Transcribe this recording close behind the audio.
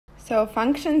So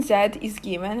function z is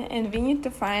given, and we need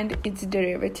to find its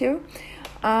derivative.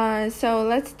 So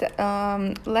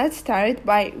let's start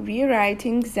by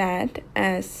rewriting z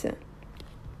as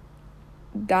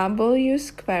w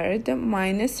squared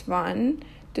minus 1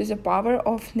 to the power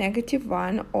of negative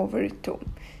 1 over 2.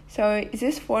 So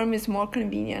this form is more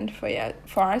convenient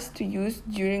for us to use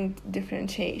during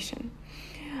differentiation.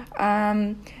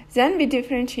 Then we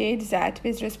differentiate z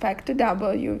with respect to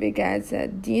w. We get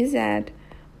that dz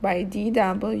by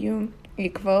dw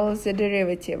equals the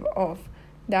derivative of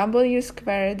w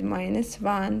squared minus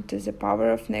 1 to the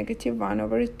power of negative 1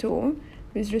 over 2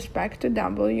 with respect to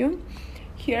w.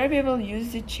 Here we will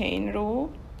use the chain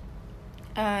rule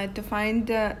to find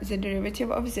the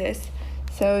derivative of this.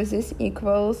 So this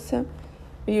equals,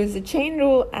 we use the chain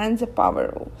rule and the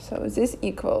power rule. So this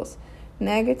equals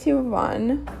negative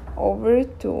 1 over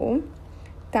 2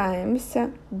 times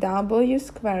w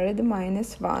squared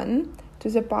minus 1 to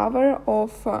the power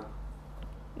of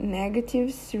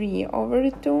negative 3 over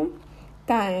 2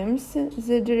 times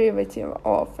the derivative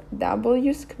of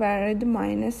w squared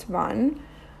minus 1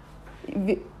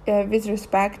 with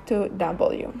respect to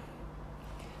w.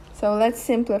 So let's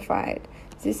simplify it.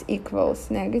 This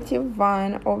equals negative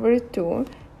 1 over 2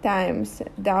 times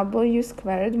w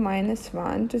squared minus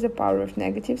 1 to the power of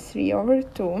negative 3 over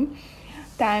 2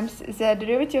 times the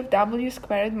derivative of w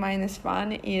squared minus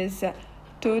 1 is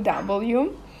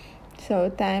 2w. So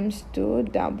times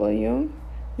 2w.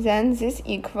 Then this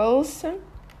equals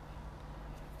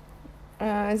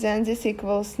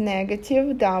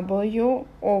negative w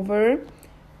over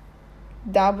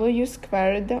w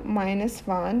squared minus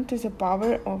 1 to the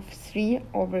power of 3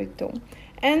 over 2.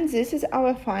 And this is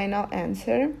our final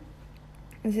answer.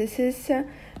 This is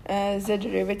the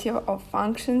derivative of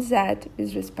function z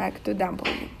with respect to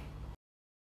w.